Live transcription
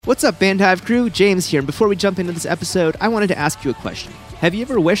What's up, Bandhive crew? James here, and before we jump into this episode, I wanted to ask you a question. Have you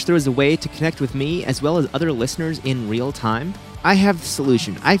ever wished there was a way to connect with me as well as other listeners in real time? I have the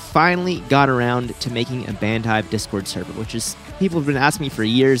solution. I finally got around to making a Bandhive Discord server, which is people have been asking me for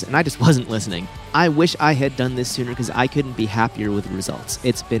years, and I just wasn't listening. I wish I had done this sooner because I couldn't be happier with the results.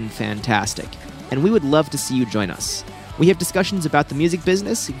 It's been fantastic, and we would love to see you join us. We have discussions about the music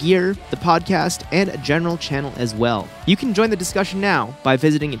business, gear, the podcast, and a general channel as well. You can join the discussion now by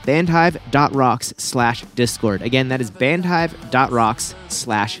visiting bandhive.rocks/discord. Again, that is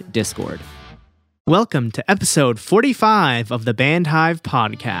bandhive.rocks/discord. Welcome to episode 45 of the Bandhive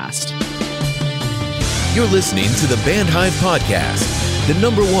Podcast. You're listening to the Bandhive Podcast, the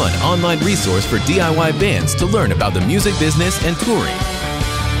 #1 online resource for DIY bands to learn about the music business and touring.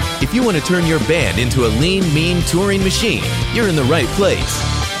 If you want to turn your band into a lean, mean touring machine, you're in the right place.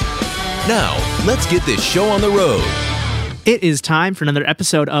 Now, let's get this show on the road. It is time for another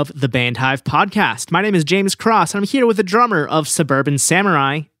episode of the Bandhive Podcast. My name is James Cross, and I'm here with the drummer of Suburban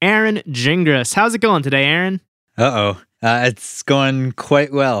Samurai, Aaron Gingras. How's it going today, Aaron? It's going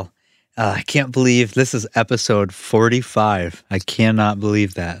quite well. I can't believe this is episode 45. I cannot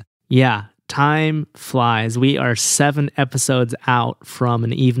believe that. Yeah. Time flies. We are 7 episodes out from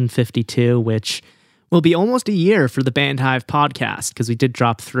an even 52, which will be almost a year for the Bandhive Podcast, because we did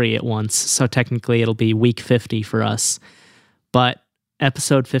drop 3 at once, so technically it'll be week 50 for us. But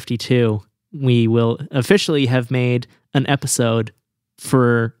episode 52, we will officially have made an episode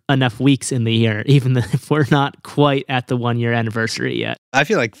for enough weeks in the year, even if we're not quite at the 1-year anniversary yet. I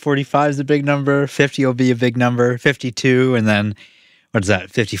feel like 45 is a big number, 50 will be a big number, 52, and then what is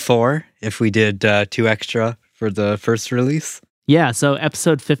that, 54, if we did 2 extra for the first release? Yeah, so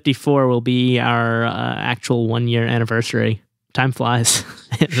episode 54 will be our actual 1-year anniversary. Time flies.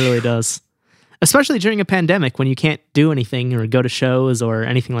 It really does. Especially during a pandemic when you can't do anything or go to shows or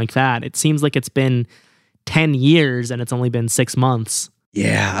anything like that. It seems like it's been 10 years and it's only been 6 months.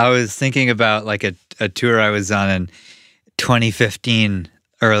 Yeah, I was thinking about like a tour I was on in 2015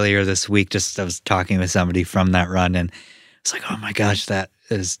 earlier this week. I was talking with somebody from that run, and it's like, oh my gosh, that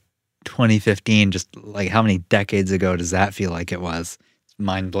is 2015. Just like how many decades ago does that feel like it was? It's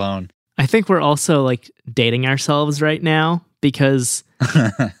mind blown. I think we're also like dating ourselves right now, because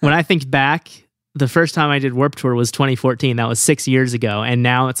when I think back, the first time I did Warped Tour was 2014. That was 6 years ago. And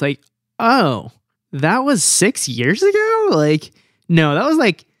now it's like, oh, that was 6 years ago? Like, no, that was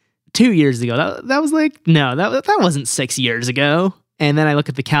like 2 years ago. That was like, no, that wasn't 6 years ago. And then I look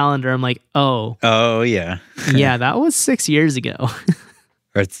at the calendar, I'm like, oh, yeah. Yeah, that was 6 years ago.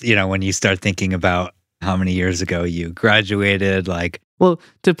 Or it's, when you start thinking about how many years ago you graduated, like. Well,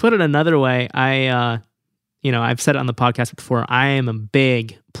 to put it another way, I've said it on the podcast before, I am a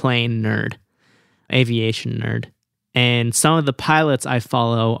big plane nerd, aviation nerd. And some of the pilots I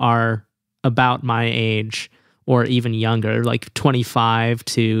follow are about my age or even younger, like 25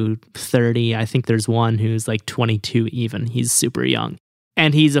 to 30. I think there's one who's like 22 even. He's super young.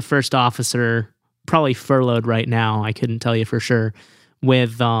 And he's a first officer, probably furloughed right now, I couldn't tell you for sure,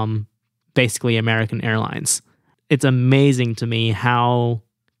 with basically American Airlines. It's amazing to me how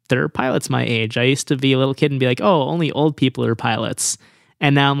there are pilots my age. I used to be a little kid and be like, oh, only old people are pilots.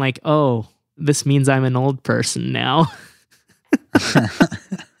 And now I'm like, oh, this means I'm an old person now.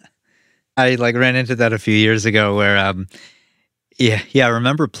 I ran into that a few years ago where, I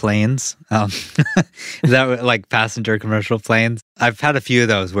remember planes, that were like passenger commercial planes. I've had a few of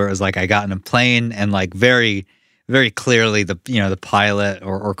those where it was like I got in a plane and like very, very clearly the pilot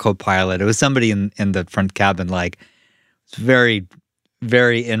or co-pilot, it was somebody in the front cabin, like it's very,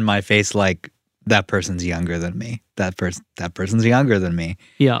 very in my face, like that person's younger than me. That person's younger than me.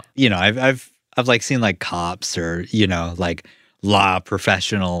 Yeah. I've like seen like cops or, like law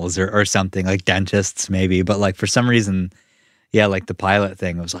professionals or something, like dentists maybe, but like for some reason, like the pilot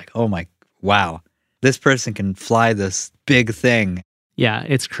thing was like, oh my, wow, this person can fly this big thing. Yeah,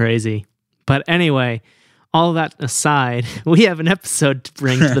 it's crazy. But anyway, all that aside, we have an episode to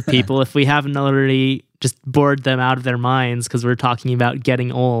bring to the people if we haven't already just bored them out of their minds, because we're talking about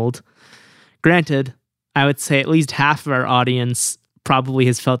getting old. Granted, I would say at least half of our audience probably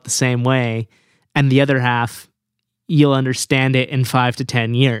has felt the same way, and the other half, you'll understand it in 5 to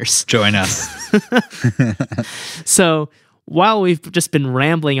 10 years. Join us. So while we've just been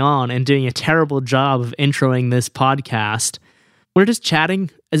rambling on and doing a terrible job of introing this podcast, we're just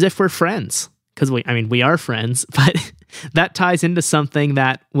chatting as if we're friends. Because we are friends, but that ties into something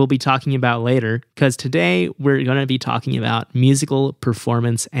that we'll be talking about later. Because today we're going to be talking about musical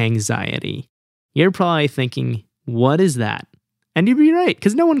performance anxiety. You're probably thinking, what is that? And you'd be right,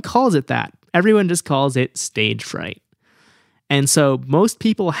 because no one calls it that. Everyone just calls it stage fright. And so most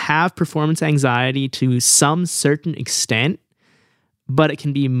people have performance anxiety to some certain extent, but it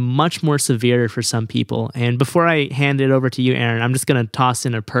can be much more severe for some people. And before I hand it over to you, Aaron, I'm just going to toss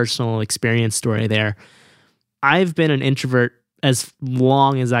in a personal experience story there. I've been an introvert as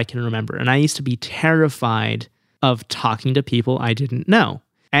long as I can remember, and I used to be terrified of talking to people I didn't know.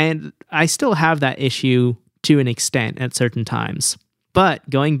 And I still have that issue to an extent at certain times. But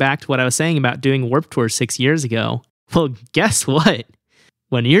going back to what I was saying about doing Warped Tour 6 years ago, well, guess what?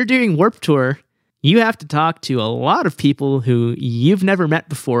 When you're doing Warped Tour, you have to talk to a lot of people who you've never met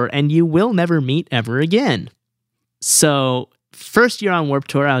before and you will never meet ever again. So, first year on Warped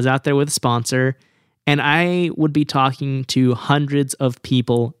Tour, I was out there with a sponsor, and I would be talking to hundreds of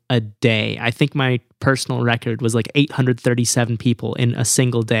people a day. I think my personal record was like 837 people in a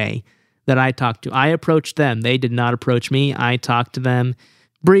single day that I talked to. I approached them. They did not approach me. I talked to them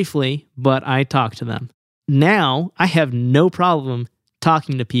briefly, but I talked to them. Now, I have no problem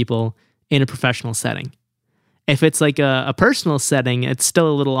talking to people in a professional setting. If it's like a personal setting, it's still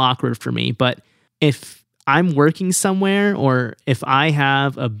a little awkward for me. But if I'm working somewhere or if I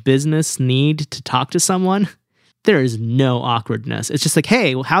have a business need to talk to someone, there is no awkwardness. It's just like,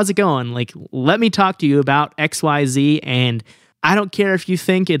 hey, how's it going? Like, let me talk to you about XYZ, and I don't care if you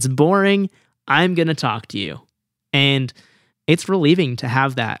think it's boring, I'm going to talk to you. And it's relieving to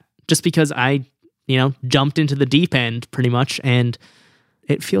have that just because I, jumped into the deep end pretty much, and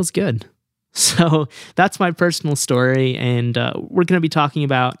it feels good. So that's my personal story, and we're going to be talking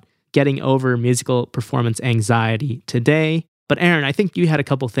about getting over musical performance anxiety today. But Aaron, I think you had a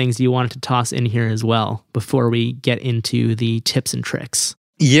couple things you wanted to toss in here as well before we get into the tips and tricks.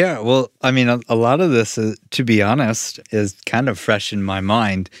 Yeah, well, I mean, a lot of this, to be honest, is kind of fresh in my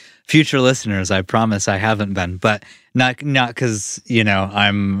mind. Future listeners, I promise I haven't been, but not because,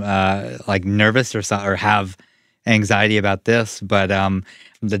 I'm like nervous or have anxiety about this, but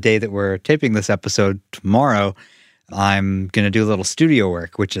the day that we're taping this episode tomorrow, I'm going to do a little studio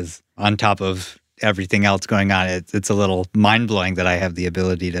work, which is on top of everything else going on. It's a little mind-blowing that I have the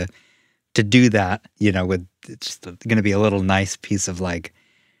ability to do that, with it's just going to be a little nice piece of like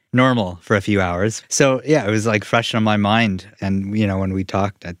normal for a few hours. So yeah, it was like fresh on my mind. And, when we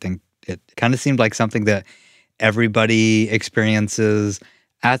talked, I think it kind of seemed like something that everybody experiences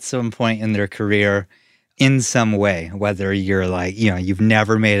at some point in their career in some way, whether you're like, you've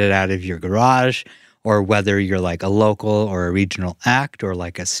never made it out of your garage, or whether you're like a local or a regional act, or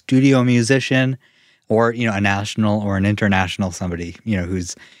like a studio musician, or, a national or an international somebody,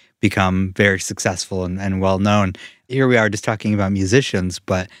 who's become very successful and well-known. Here we are just talking about musicians,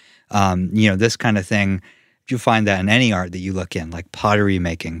 but, this kind of thing, you find that in any art that you look in, like pottery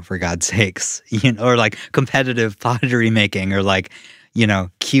making, for God's sakes, or like competitive pottery making, or like,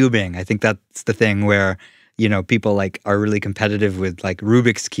 cubing. I think that's the thing where, people like are really competitive with like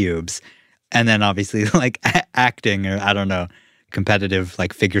Rubik's cubes, and then obviously like acting, or I don't know, competitive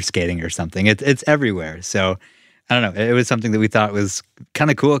like figure skating or something. It's everywhere. So I don't know. It was something that we thought was kind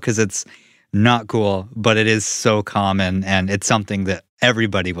of cool because it's not cool, but it is so common, and it's something that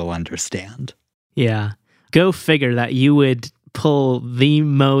everybody will understand. Yeah. Go figure that you would pull the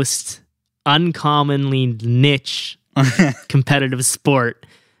most uncommonly niche competitive sport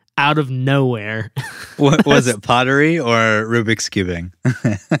out of nowhere. What was it, pottery or Rubik's cubing?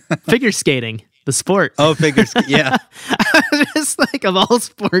 Figure skating, the sport. Oh, figure skating, yeah. Just like of all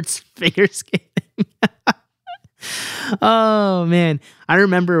sports, figure skating. Oh, man. I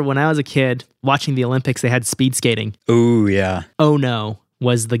remember when I was a kid watching the Olympics, they had speed skating. Ooh, yeah. Ono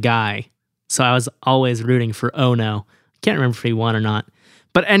was the guy. So I was always rooting for Ono. Can't remember if he won or not.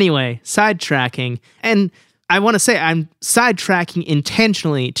 But anyway, sidetracking. And I want to say I'm sidetracking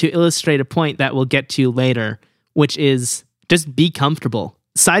intentionally to illustrate a point that we'll get to later, which is just be comfortable.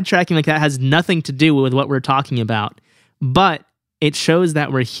 Sidetracking like that has nothing to do with what we're talking about. But it shows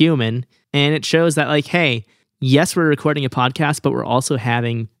that we're human, and it shows that, like, hey, yes, we're recording a podcast, but we're also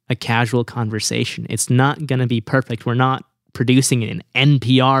having a casual conversation. It's not going to be perfect. We're not producing an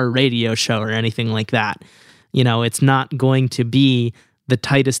NPR radio show or anything like that. It's not going to be the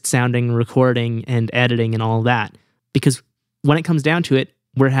tightest sounding recording and editing and all that, because when it comes down to it,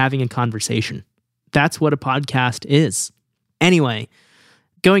 we're having a conversation. That's what a podcast is. Anyway,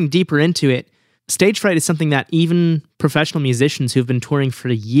 going deeper into it, stage fright is something that even professional musicians who've been touring for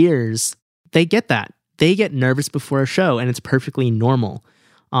years, they get that. They get nervous before a show, and it's perfectly normal.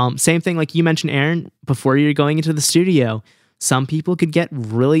 Same thing like you mentioned, Aaron, before you're going into the studio. Some people could get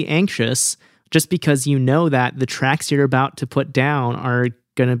really anxious just because you know that the tracks you're about to put down are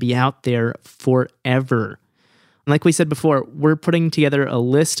going to be out there forever. And like we said before, we're putting together a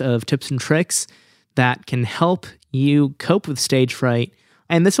list of tips and tricks that can help you cope with stage fright.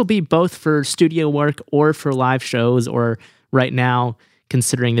 And this will be both for studio work or for live shows, or right now,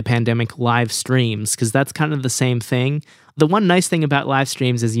 considering the pandemic, live streams, because that's kind of the same thing. The one nice thing about live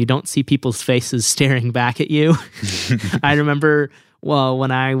streams is you don't see people's faces staring back at you. I remember, well,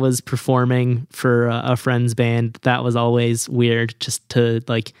 when I was performing for a friend's band, that was always weird, just to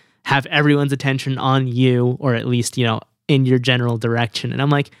like have everyone's attention on you, or at least, you know, in your general direction. And I'm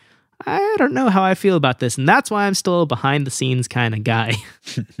like, I don't know how I feel about this. And that's why I'm still a behind the scenes kind of guy.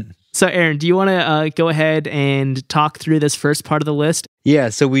 So Aaron, do you want to go ahead and talk through this first part of the list? Yeah,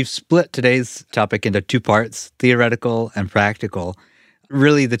 so we've split today's topic into two parts, theoretical and practical.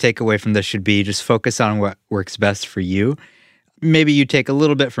 Really, the takeaway from this should be just focus on what works best for you. Maybe you take a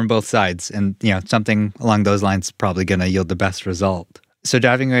little bit from both sides, and you know, something along those lines is probably going to yield the best result. So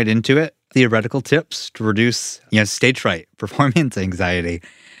diving right into it, theoretical tips to reduce, stage fright, performance anxiety.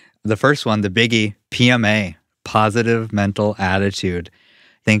 The first one, the biggie, PMA, positive mental attitude.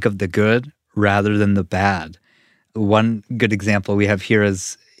 Think of the good rather than the bad. One good example we have here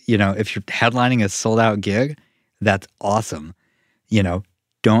is, if you're headlining a sold-out gig, that's awesome.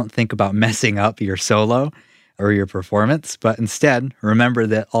 Don't think about messing up your solo or your performance, but instead, remember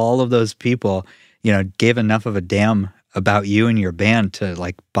that all of those people, gave enough of a damn about you and your band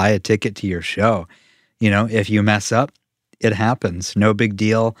to buy a ticket to your show. If you mess up, it happens. No big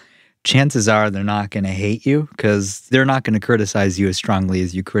deal. Chances are they're not going to hate you because they're not going to criticize you as strongly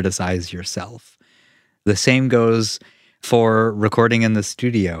as you criticize yourself. The same goes for recording in the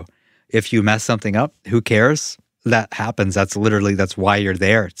studio. If you mess something up, who cares? That happens. That's why you're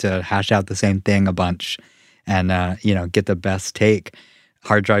there, to hash out the same thing a bunch and, get the best take.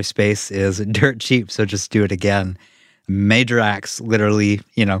 Hard drive space is dirt cheap, so just do it again. Major acts, literally,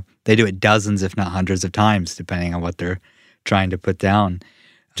 they do it dozens, if not hundreds of times, depending on what they're trying to put down,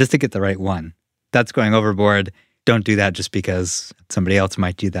 just to get the right one. That's going overboard. Don't do that just because somebody else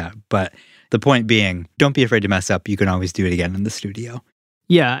might do that. But the point being, don't be afraid to mess up. You can always do it again in the studio.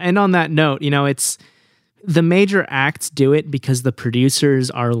 Yeah, and on that note, it's the major acts do it because the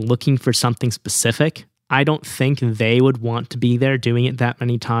producers are looking for something specific. I don't think they would want to be there doing it that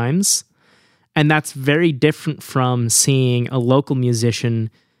many times. And that's very different from seeing a local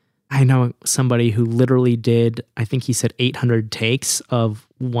musician. I know somebody who literally did, I think he said 800 takes of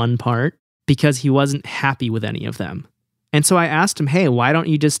one part because he wasn't happy with any of them. And so I asked him, hey, why don't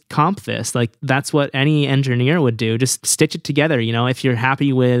you just comp this? That's what any engineer would do. Just stitch it together. If you're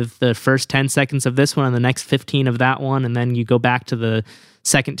happy with the first 10 seconds of this one and the next 15 of that one, and then you go back to the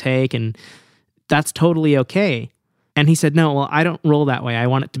second take, and that's totally okay. And he said, no, well, I don't roll that way. I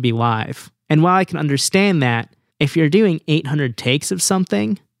want it to be live. And while I can understand that, if you're doing 800 takes of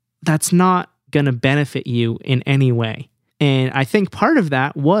something, that's not going to benefit you in any way. And I think part of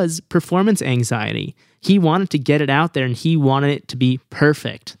that was performance anxiety. He wanted to get it out there and he wanted it to be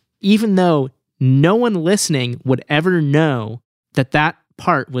perfect, even though no one listening would ever know that that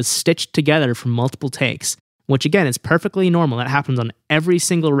part was stitched together from multiple takes, which again is perfectly normal. That happens on every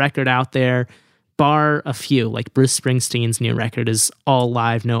single record out there, bar a few, like Bruce Springsteen's new record is all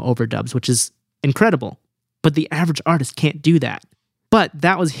live, no overdubs, which is incredible. But the average artist can't do that. But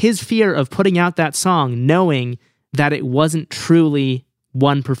that was his fear of putting out that song, knowing that it wasn't truly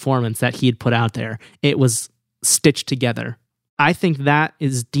one performance that he had put out there. It was stitched together. I think that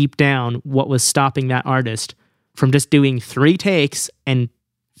is deep down what was stopping that artist from just doing 3 takes and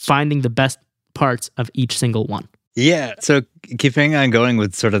finding the best parts of each single one. Yeah. So keeping on going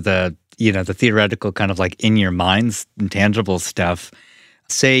with sort of the theoretical kind of in your minds, intangible stuff.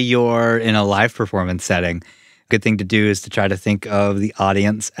 Say you're in a live performance setting. Good thing to do is to try to think of the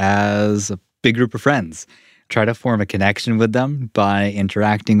audience as a big group of friends. Try to form a connection with them by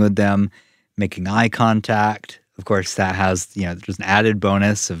interacting with them, making eye contact. Of course, that has, there's an added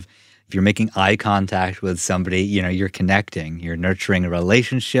bonus of if you're making eye contact with somebody, you're connecting, you're nurturing a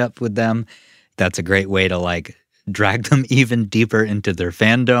relationship with them. That's a great way to drag them even deeper into their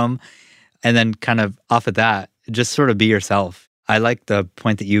fandom. And then kind of off of that, just sort of be yourself. I like the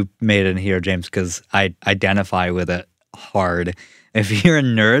point that you made in here, James, because I identify with it hard. If you're a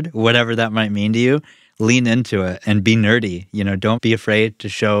nerd, whatever that might mean to you, lean into it and be nerdy. Don't be afraid to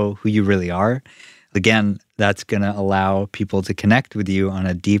show who you really are. Again, that's going to allow people to connect with you on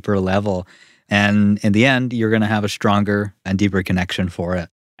a deeper level. And in the end, you're going to have a stronger and deeper connection for it.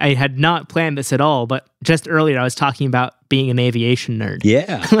 I had not planned this at all, but just earlier I was talking about being an aviation nerd.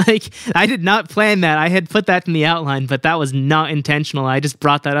 Yeah. I did not plan that. I had put that in the outline, but that was not intentional. I just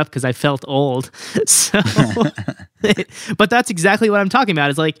brought that up because I felt old. So, but that's exactly what I'm talking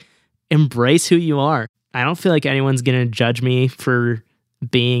about. Is embrace who you are. I don't feel like anyone's going to judge me for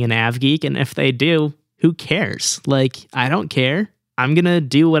being an av geek. And if they do, who cares? Like, I don't care. I'm going to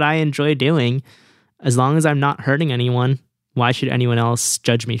do what I enjoy doing. As long as I'm not hurting anyone, why should anyone else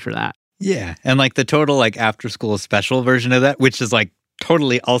judge me for that? Yeah. And like the total like after school special version of that, which is like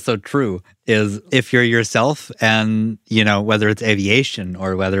totally also true, is if you're yourself and, you know, whether it's aviation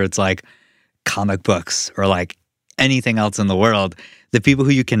or whether it's like comic books or like anything else in the world, the people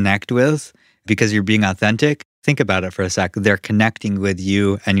who you connect with because you're being authentic, think about it for a sec. They're connecting with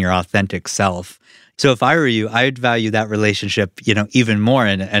you and your authentic self. So if I were you, I'd value that relationship, you know, even more.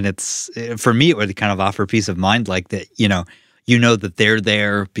 And it's, for me, it would kind of offer peace of mind, like that, you know that they're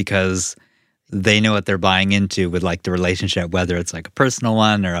there because they know what they're buying into with like the relationship, whether it's like a personal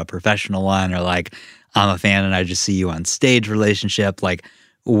one or a professional one, or like I'm a fan and I just see you on stage relationship, like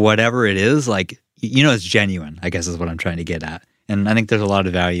whatever it is, like, you know, it's genuine, I guess is what I'm trying to get at. And I think there's a lot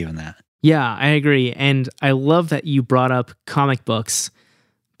of value in that. Yeah, I agree. And I love that you brought up comic books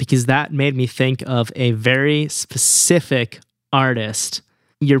because that made me think of a very specific artist.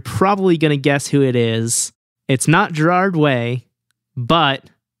 You're probably going to guess who it is. It's not Gerard Way, but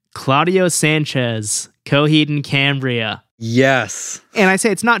Claudio Sanchez, Coheed and Cambria. Yes. And I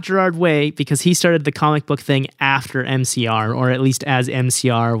say it's not Gerard Way because he started the comic book thing after MCR, or at least as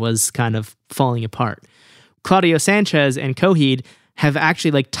MCR was kind of falling apart. Claudio Sanchez and Coheed have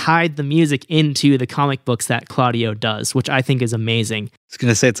actually like tied the music into the comic books that Claudio does, which I think is amazing. I was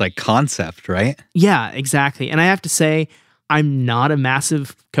going to say it's like concept, right? Yeah, exactly. And I have to say, I'm not a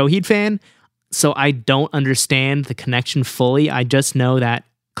massive Coheed fan, so I don't understand the connection fully. I just know that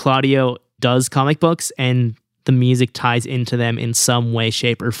Claudio does comic books and the music ties into them in some way,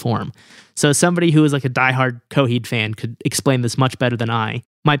 shape, or form. So somebody who is like a diehard Coheed fan could explain this much better than I.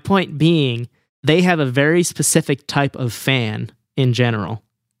 My point being, they have a very specific type of fan in general,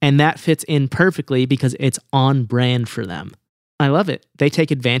 and that fits in perfectly because it's on brand for them. I love it. They take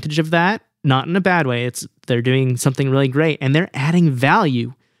advantage of that, not in a bad way. They're doing something really great, and they're adding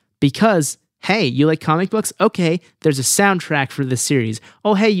value because, hey, you like comic books? Okay, there's a soundtrack for this series.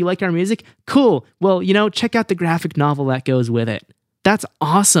 Oh, hey, you like our music? Cool. Well, you know, check out the graphic novel that goes with it. That's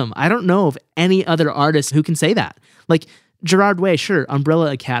awesome. I don't know of any other artist who can say that. Like Gerard Way, sure,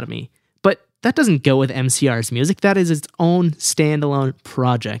 Umbrella Academy, but that doesn't go with MCR's music. That is its own standalone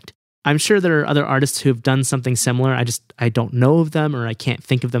project. I'm sure there are other artists who have done something similar. I don't know of them, or I can't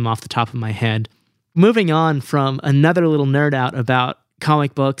think of them off the top of my head. Moving on from another little nerd out about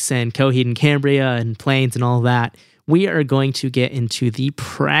comic books and Coheed and Cambria and planes and all that, we are going to get into the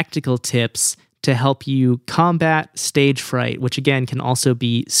practical tips to help you combat stage fright, which again can also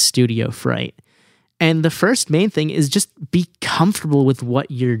be studio fright. And the first main thing is just be comfortable with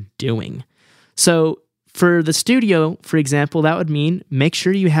what you're doing. So for the studio, for example, that would mean make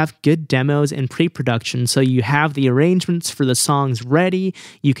sure you have good demos and pre-production so you have the arrangements for the songs ready.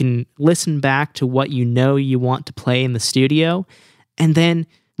 You can listen back to what you know you want to play in the studio, and then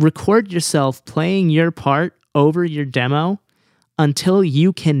record yourself playing your part over your demo until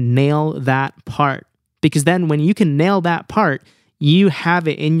you can nail that part. Because then when you can nail that part, you have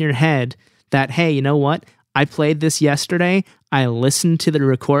it in your head that, hey, you know what? I played this yesterday. I listened to the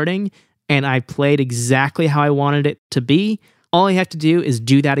recording and I played exactly how I wanted it to be. All I have to do is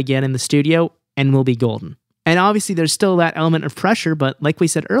do that again in the studio and we'll be golden. And obviously there's still that element of pressure, but like we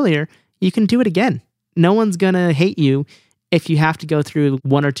said earlier, you can do it again. No one's going to hate you if you have to go through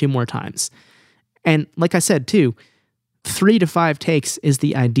one or two more times. And like I said too, 3 to 5 takes is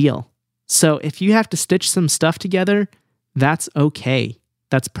the ideal. So if you have to stitch some stuff together, that's okay.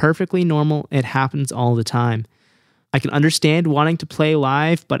 That's perfectly normal. It happens all the time. I can understand wanting to play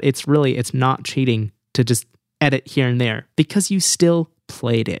live, but it's not cheating to just edit here and there because you still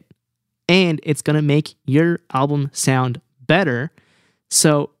played it. And it's going to make your album sound better.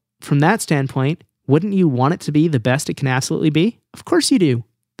 So from that standpoint, wouldn't you want it to be the best it can absolutely be? Of course you do.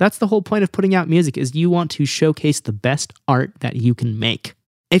 That's the whole point of putting out music, is you want to showcase the best art that you can make.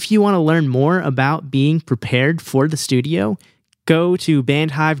 If you want to learn more about being prepared for the studio, go to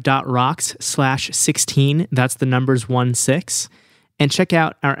bandhive.rocks/16, that's the numbers 16, and check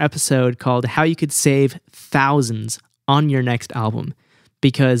out our episode called How You Could Save Thousands on Your Next Album,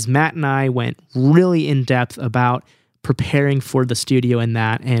 because Matt and I went really in depth about preparing for the studio and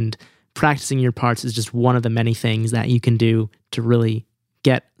that, and practicing your parts is just one of the many things that you can do to really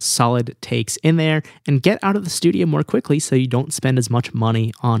get solid takes in there and get out of the studio more quickly so you don't spend as much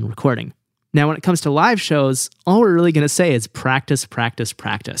money on recording. Now, when it comes to live shows, all we're really going to say is practice, practice,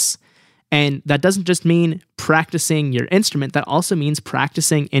 practice. And that doesn't just mean practicing your instrument, that also means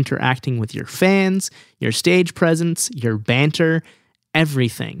practicing interacting with your fans, your stage presence, your banter,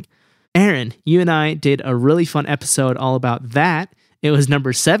 everything. Aaron, you and I did a really fun episode all about that, it was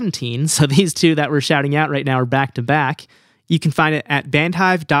number 17. So these two that we're shouting out right now are back to back. You can find it at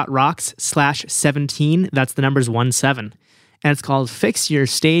bandhive.rocks/17. That's the numbers 17. And it's called Fix Your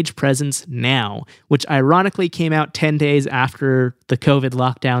Stage Presence Now, which ironically came out 10 days after the COVID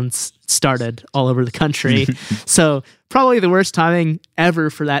lockdowns started all over the country. So probably the worst timing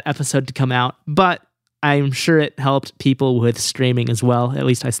ever for that episode to come out, but I'm sure it helped people with streaming as well. At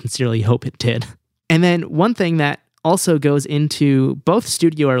least I sincerely hope it did. And then one thing that also goes into both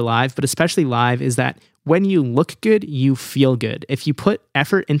studio or live, but especially live, is that when you look good, you feel good. If you put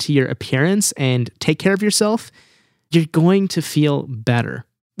effort into your appearance and take care of yourself, you're going to feel better.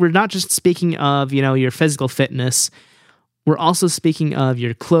 We're not just speaking of, your physical fitness. We're also speaking of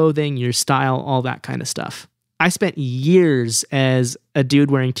your clothing, your style, all that kind of stuff. I spent years as a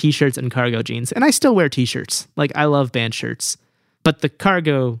dude wearing t-shirts and cargo jeans, and I still wear t-shirts. Like, I love band shirts. But the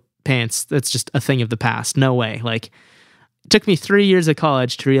cargo pants, that's just a thing of the past. No way. Like, it took me 3 years of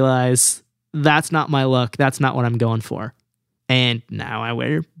college to realize that's not my look. That's not what I'm going for. And now I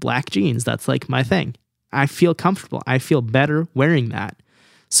wear black jeans. That's like my thing. I feel comfortable. I feel better wearing that.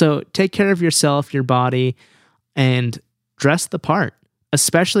 So take care of yourself, your body, and dress the part,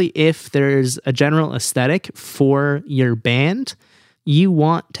 especially if there's a general aesthetic for your band. You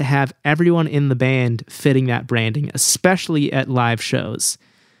want to have everyone in the band fitting that branding, especially at live shows.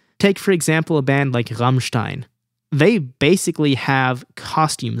 Take, for example, a band like Rammstein. They basically have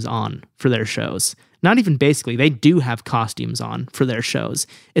costumes on for their shows. Not even basically, they do have costumes on for their shows.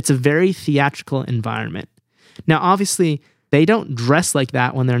 It's a very theatrical environment. Now, obviously, they don't dress like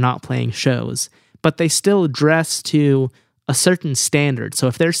that when they're not playing shows, but they still dress to a certain standard. So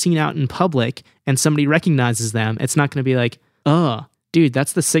if they're seen out in public and somebody recognizes them, it's not going to be like, oh, dude,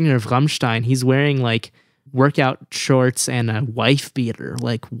 that's the singer of Rammstein. He's wearing like workout shorts and a wife beater.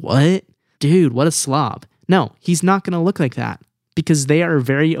 Like, what? Dude, what a slob. No, he's not going to look like that because they are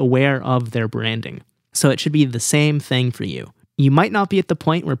very aware of their branding. So it should be the same thing for you. You might not be at the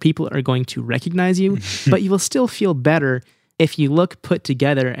point where people are going to recognize you, but you will still feel better if you look put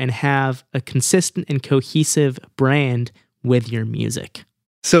together and have a consistent and cohesive brand with your music.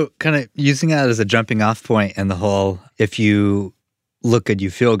 So kind of using that as a jumping off point and the whole, if you look good,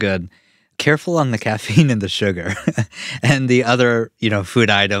 you feel good, careful on the caffeine and the sugar and the other, food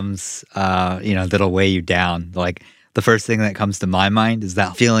items, that'll weigh you down. Like, the first thing that comes to my mind is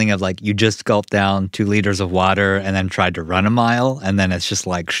that feeling of like you just gulped down 2 liters of water and then tried to run a mile and then it's just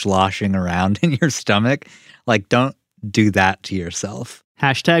like sloshing around in your stomach. Like, don't do that to yourself.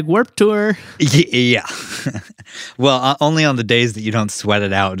 #Warped Tour. Yeah. Well, only on the days that you don't sweat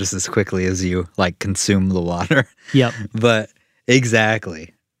it out just as quickly as you like consume the water. Yep. But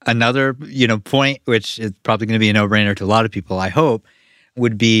exactly. Another, point, which is probably going to be a no-brainer to a lot of people, I hope,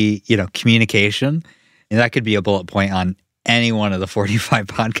 would be, communication. And that could be a bullet point on any one of the 45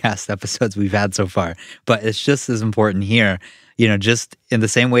 podcast episodes we've had so far. But it's just as important here, just in the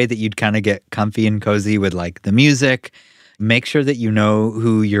same way that you'd kind of get comfy and cozy with like the music, make sure that you know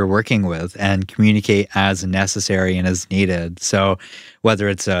who you're working with and communicate as necessary and as needed. So whether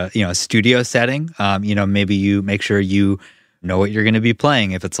it's a studio setting, maybe you make sure you know what you're going to be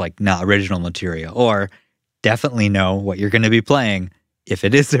playing if it's like not original material, or definitely know what you're going to be playing if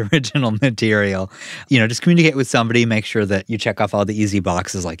it is original material. Just communicate with somebody, make sure that you check off all the easy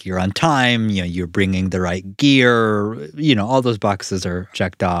boxes, like you're on time, you're bringing the right gear, all those boxes are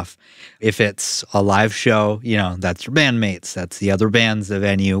checked off. If it's a live show, that's your bandmates, that's the other bands, the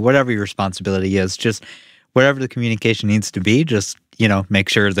venue, whatever your responsibility is, just whatever the communication needs to be, just, make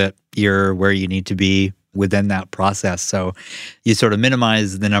sure that you're where you need to be within that process. So you sort of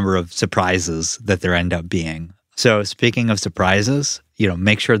minimize the number of surprises that there end up being. So speaking of surprises,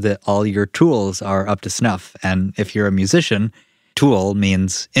 make sure that all your tools are up to snuff. And if you're a musician, tool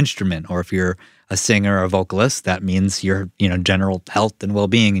means instrument. Or if you're a singer or a vocalist, that means your, general health and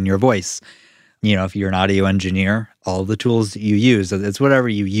well-being in your voice. If you're an audio engineer, all the tools that you use, it's whatever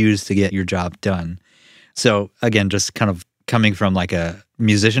you use to get your job done. So again, just kind of coming from like a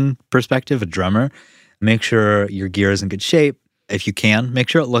musician perspective, a drummer, make sure your gear is in good shape. If you can, make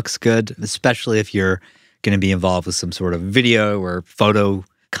sure it looks good, especially if you're going to be involved with some sort of video or photo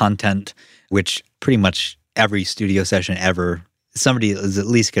content, which pretty much every studio session ever, somebody is at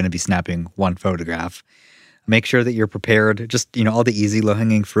least going to be snapping one photograph. Make sure that you're prepared, just, all the easy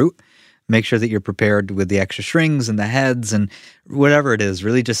low-hanging fruit. Make sure that you're prepared with the extra strings and the heads and whatever it is.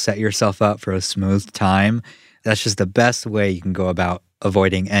 Really just set yourself up for a smooth time. That's just the best way you can go about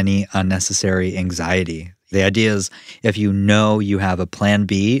avoiding any unnecessary anxiety. The idea is if you know you have a plan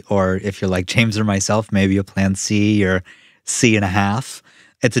B, or if you're like James or myself, maybe a plan C or C and a half,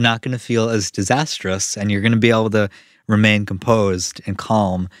 it's not going to feel as disastrous, and you're going to be able to remain composed and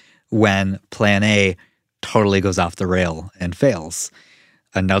calm when plan A totally goes off the rail and fails.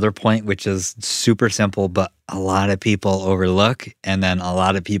 Another point, which is super simple, but a lot of people overlook, and then a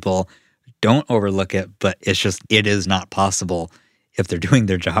lot of people don't overlook it, but it is not possible if they're doing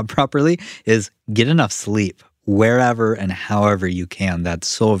their job properly, is get enough sleep wherever and however you can. That's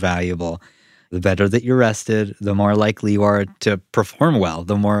so valuable. The better that you're rested, the more likely you are to perform well,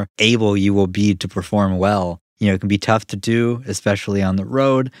 the more able you will be to perform well. It can be tough to do, especially on the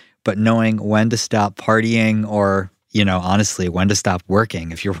road, but knowing when to stop partying or, honestly, when to stop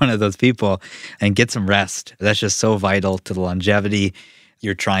working, if you're one of those people, and get some rest. That's just so vital to the longevity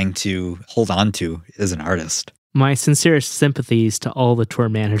you're trying to hold on to as an artist. My sincerest sympathies to all the tour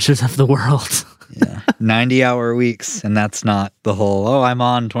managers of the world. Yeah, 90-hour weeks, and that's not the whole, I'm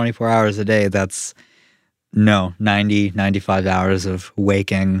on 24 hours a day. That's, 90, 95 hours of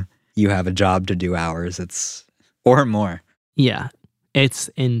waking. You have a job to do hours. Or more. Yeah, it's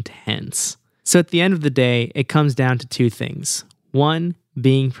intense. So at the end of the day, it comes down to two things. One,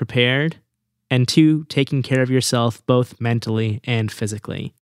 being prepared, and two, taking care of yourself both mentally and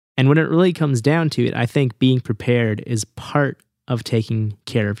physically. And when it really comes down to it, I think being prepared is part of taking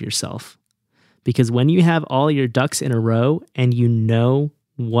care of yourself. Because when you have all your ducks in a row and you know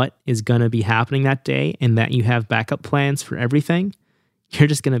what is going to be happening that day and that you have backup plans for everything, you're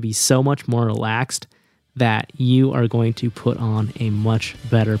just going to be so much more relaxed that you are going to put on a much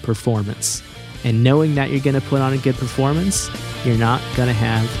better performance. And knowing that you're going to put on a good performance, you're not going to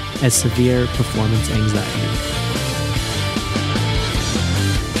have as severe performance anxiety.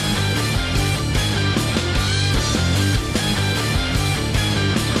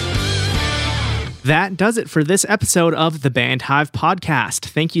 That does it for this episode of the Band Hive podcast.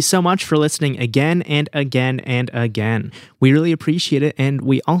 Thank you so much for listening again and again and again. We really appreciate it, and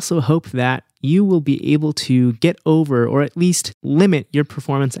we also hope that you will be able to get over or at least limit your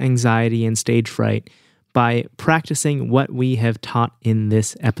performance anxiety and stage fright by practicing what we have taught in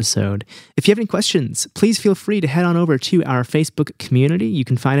this episode. If you have any questions, please feel free to head on over to our Facebook community. You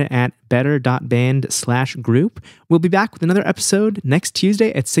can find it at better.band/group. We'll be back with another episode next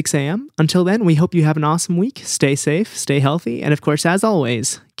Tuesday at 6 a.m. Until then, we hope you have an awesome week. Stay safe, stay healthy, and of course, as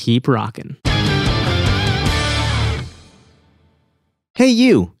always, keep rocking. Hey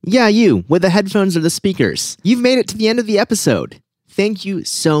you, yeah you, with the headphones or the speakers. You've made it to the end of the episode. Thank you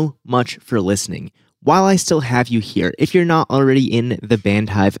so much for listening. While I still have you here, if you're not already in the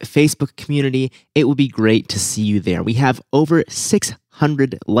Band Hive Facebook community, it would be great to see you there. We have over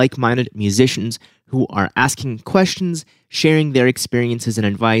 600 like-minded musicians who are asking questions, sharing their experiences and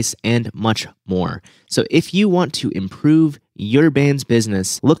advice, and much more. So if you want to improve your band's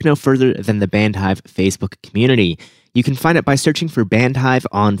business, look no further than the Band Hive Facebook community. You can find it by searching for Band Hive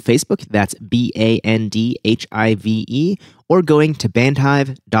on Facebook, that's BANDHIVE, or going to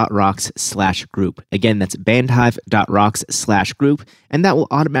bandhive.rocks/group. Again, that's bandhive.rocks/group, and that will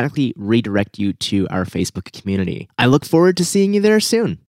automatically redirect you to our Facebook community. I look forward to seeing you there soon.